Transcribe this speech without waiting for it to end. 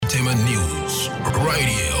entertainment news right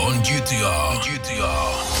here on GTR.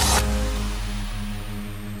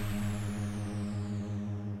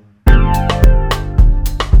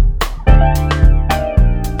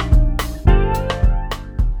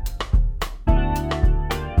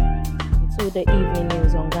 The evening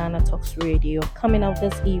news on Ghana Talks Radio. Coming up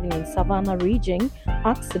this evening, Savannah region,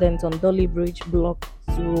 accident on Dolly Bridge blocks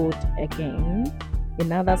road again.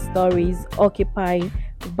 In other stories, Occupy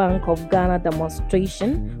Bank of Ghana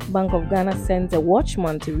demonstration. Bank of Ghana sends a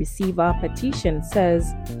watchman to receive our petition,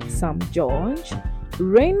 says Sam George.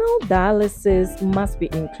 Renal dialysis must be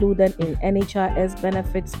included in NHIS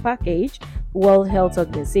benefits package, World Health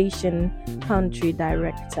Organization country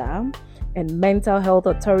director. And Mental Health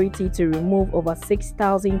Authority to remove over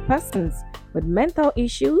 6,000 persons with mental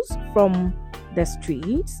issues from the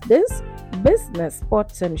streets. This business,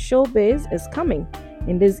 sports and showbiz is coming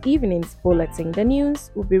in this evening's bulletin. The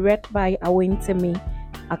news will be read by Awentemi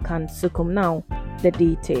Akansukum. Now, the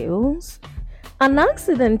details. An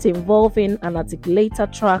accident involving an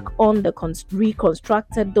articulator truck on the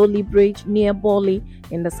reconstructed Dolly Bridge near Boli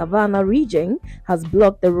in the Savannah region has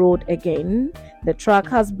blocked the road again. The truck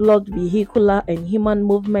has blocked vehicular and human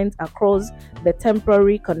movement across the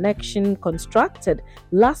temporary connection constructed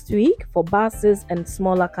last week for buses and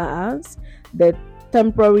smaller cars. The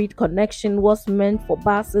temporary connection was meant for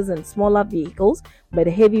buses and smaller vehicles, but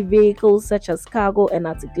heavy vehicles such as cargo and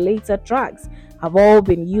articulator trucks have all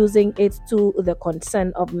been using it to the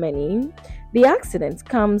concern of many. The accident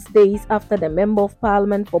comes days after the Member of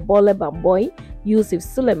Parliament for Bole Bamboy, Yusuf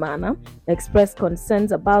Sulemana, expressed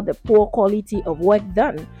concerns about the poor quality of work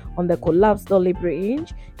done on the collapsed Dolly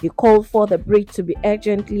Bridge. He called for the bridge to be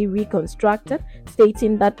urgently reconstructed,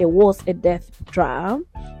 stating that it was a death trap.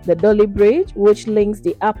 The Dolly Bridge, which links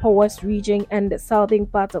the Upper West region and the southern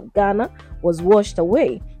part of Ghana, was washed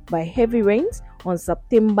away by heavy rains on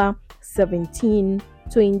September 17,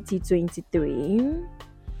 2023.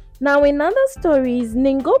 Now, in other stories,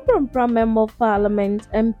 Ningoprampra Member of Parliament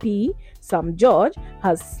MP Sam George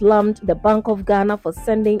has slammed the Bank of Ghana for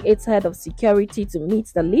sending its head of security to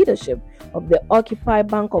meet the leadership of the Occupy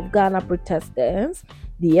Bank of Ghana protesters.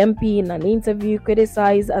 The MP, in an interview,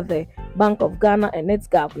 criticized the Bank of Ghana and its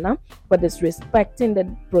governor for disrespecting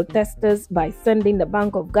the protesters by sending the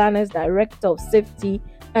Bank of Ghana's Director of Safety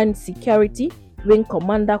and Security, Wing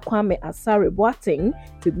Commander Kwame Asare-Boateng,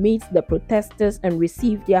 to meet the protesters and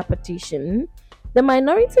receive their petition. The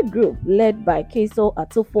minority group, led by Keso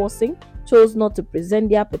Atuforcing, chose not to present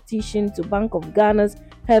their petition to Bank of Ghana's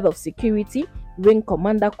Head of Security, Wing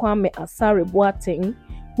Commander Kwame Asare-Boateng,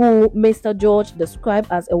 who Mr. George described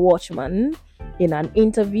as a watchman. In an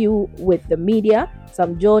interview with the media,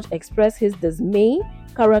 Sam George expressed his dismay,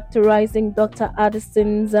 characterizing Dr.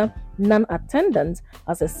 Addison's non-attendance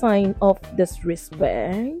as a sign of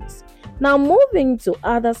disrespect. Now, moving to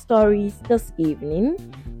other stories this evening,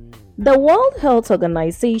 the World Health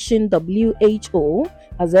Organization (WHO)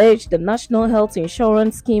 has urged the National Health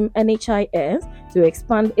Insurance Scheme (NHIS) to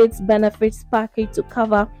expand its benefits package to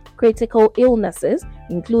cover critical illnesses,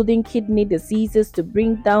 including kidney diseases, to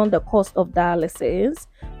bring down the cost of dialysis.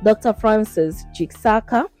 Dr. Francis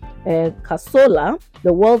Chiksaka Kasola,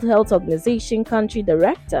 the World Health Organization country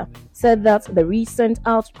director, said that the recent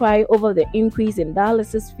outcry over the increase in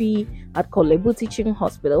dialysis fee at Kolebu Teaching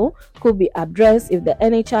Hospital could be addressed if the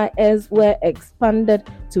NHIS were expanded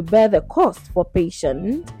to bear the cost for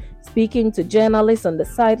patients. Speaking to journalists on the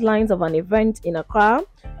sidelines of an event in Accra,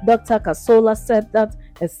 Dr. Kasola said that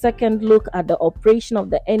a second look at the operation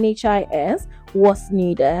of the NHIS was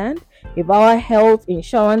needed. If our health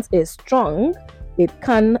insurance is strong, it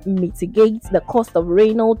can mitigate the cost of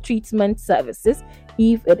renal treatment services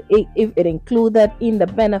if it included in the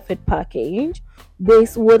benefit package.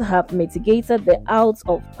 This would have mitigated the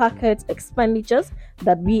out-of-pocket expenditures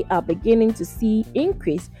that we are beginning to see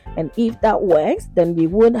increase, and if that works, then we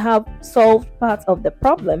would have solved part of the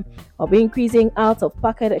problem of increasing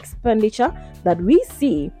out-of-pocket expenditure that we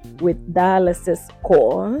see with dialysis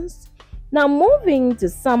costs. Now, moving to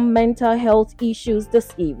some mental health issues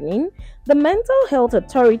this evening, the Mental Health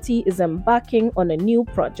Authority is embarking on a new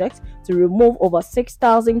project to remove over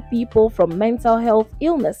 6,000 people from mental health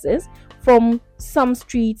illnesses from some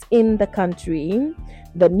streets in the country.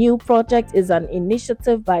 The new project is an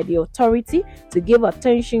initiative by the authority to give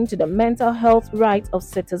attention to the mental health rights of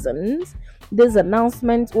citizens. This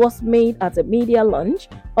announcement was made at a media launch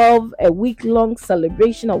of a week-long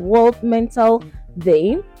celebration of World Mental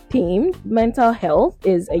Day, themed "Mental Health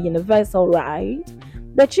is a Universal Right."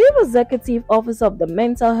 The Chief Executive Officer of the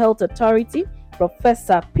Mental Health Authority,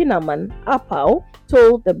 Professor Pinaman Apau,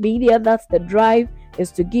 told the media that the drive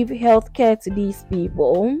is to give health care to these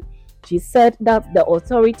people. She said that the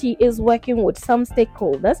authority is working with some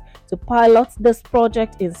stakeholders to pilot this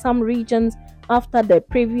project in some regions after the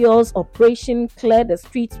previous Operation Clear the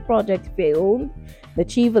Streets project failed. The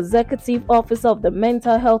Chief Executive Officer of the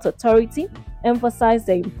Mental Health Authority emphasized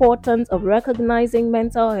the importance of recognizing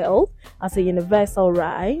mental health as a universal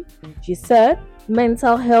right. She said,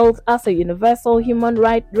 mental health as a universal human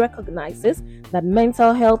right recognizes that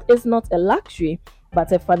mental health is not a luxury,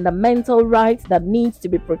 but a fundamental right that needs to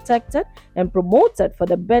be protected and promoted for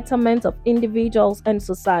the betterment of individuals and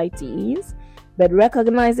societies. But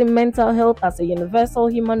recognizing mental health as a universal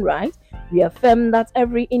human right, we affirm that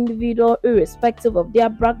every individual, irrespective of their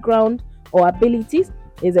background or abilities,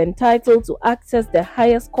 is entitled to access the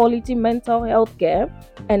highest quality mental health care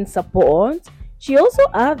and support. She also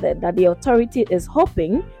added that the authority is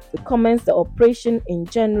hoping to commence the operation in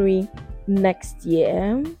January next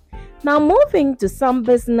year. Now, moving to some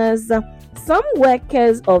business, some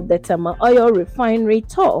workers of the Tema Oil Refinery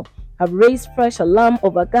TOR have raised fresh alarm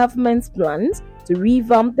over government's plans to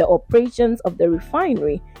revamp the operations of the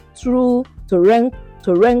refinery through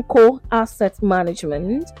Torenco Asset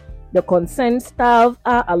Management. The concerned staff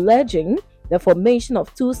are alleging the formation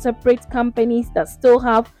of two separate companies that still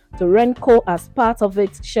have Torenco as part of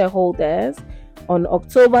its shareholders. On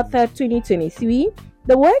October 3, 2023,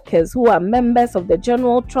 the workers, who are members of the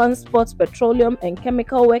General Transport, Petroleum and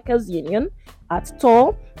Chemical Workers Union at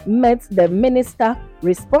TOR, met the minister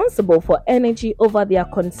responsible for energy over their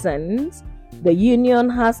concerns. The union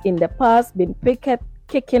has in the past been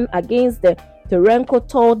kicking against the Torenco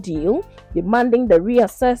TOR deal, demanding the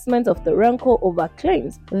reassessment of Torenco over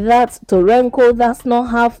claims that Torenco does not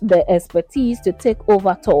have the expertise to take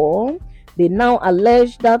over TOR. They now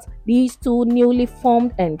allege that these two newly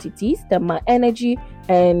formed entities, Tema Energy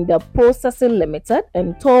and Processing Limited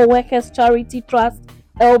and TOR Workers Charity Trust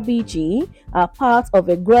LBG, are part of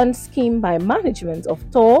a grand scheme by management of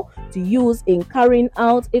TOR to use in carrying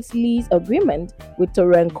out its lease agreement with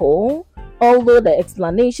Torenco. Although the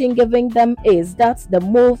explanation given them is that the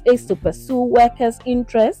move is to pursue workers'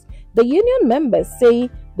 interests, the union members say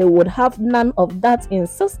they would have none of that,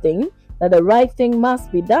 insisting that the right thing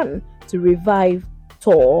must be done to revive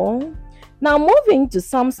TOR. Now, moving to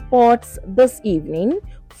some sports this evening,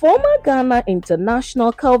 former Ghana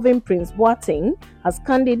international Kelvin Prince Boateng has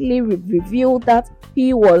candidly revealed that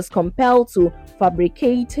he was compelled to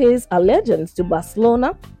fabricate his allegiance to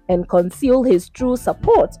Barcelona and conceal his true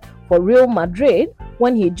support for Real Madrid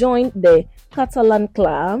when he joined the Catalan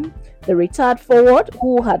club. The retired forward,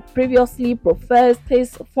 who had previously professed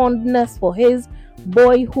his fondness for his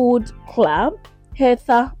boyhood club,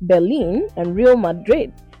 Hertha Berlin and Real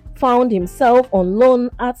Madrid, found himself on loan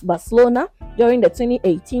at Barcelona during the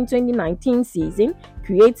 2018-2019 season,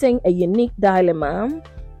 creating a unique dilemma.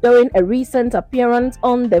 During a recent appearance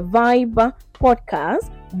on the Vibe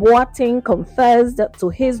podcast, Boateng confessed to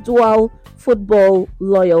his dual football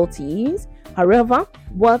loyalties. However,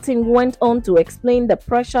 Boateng went on to explain the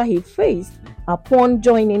pressure he faced upon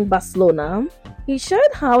joining Barcelona. He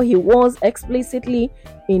shared how he was explicitly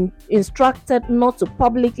instructed not to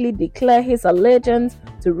publicly declare his allegiance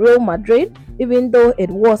to Real Madrid, even though it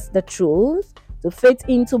was the truth. To fit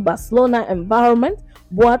into Barcelona environment,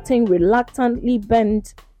 Boateng reluctantly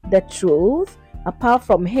bent the truth. Apart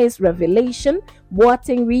from his revelation,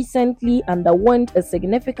 Boateng recently underwent a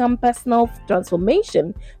significant personal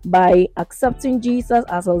transformation by accepting Jesus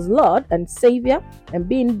as his Lord and Savior and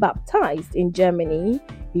being baptized in Germany.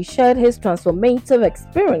 He shared his transformative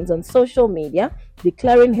experience on social media,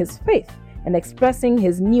 declaring his faith and expressing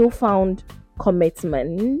his newfound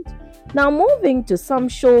commitment. Now, moving to some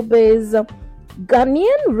showbiz,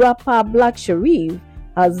 Ghanaian rapper Black Sherif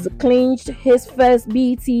has clinched his first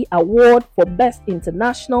BET award for Best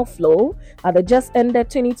International Flow at the just ended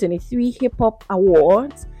 2023 Hip Hop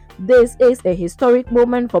Awards. This is a historic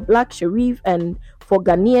moment for Black Sherif and for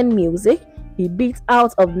Ghanaian music. He beat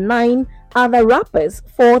out of 9 other rappers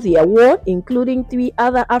for the award, including 3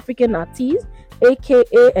 other African artists,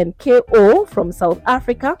 AKA and KO from South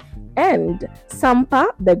Africa, and Sampa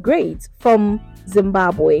the Great from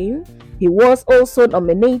Zimbabwe. He was also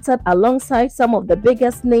nominated alongside some of the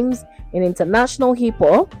biggest names in international hip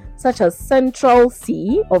hop, such as Central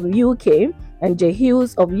C of UK and J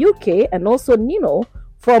Hughes of UK, and also Nino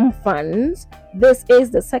from France. This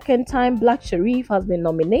is the second time Black Sherif has been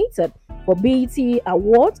nominated for BET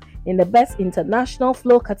Awards in the Best International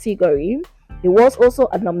Flow category. He was also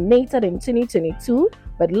nominated in 2022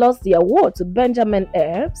 but lost the award to Benjamin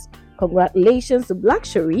Erbs. Congratulations to Black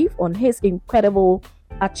Sherif on his incredible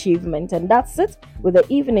achievement. And that's it with the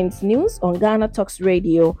evening's news on Ghana Talks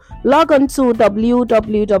Radio. Log on to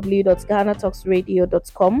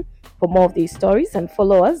www.GhanaTalksRadio.com For more of these stories, and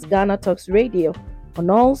follow us, Ghana Talks Radio, on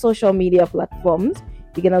all social media platforms.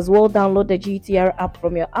 You can as well download the GTR app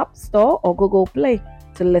from your App Store or Google Play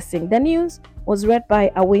to listen. The news was read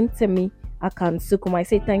by Awentemi Akansukum. I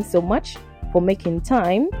say thanks so much for making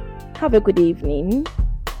time. Have a good evening.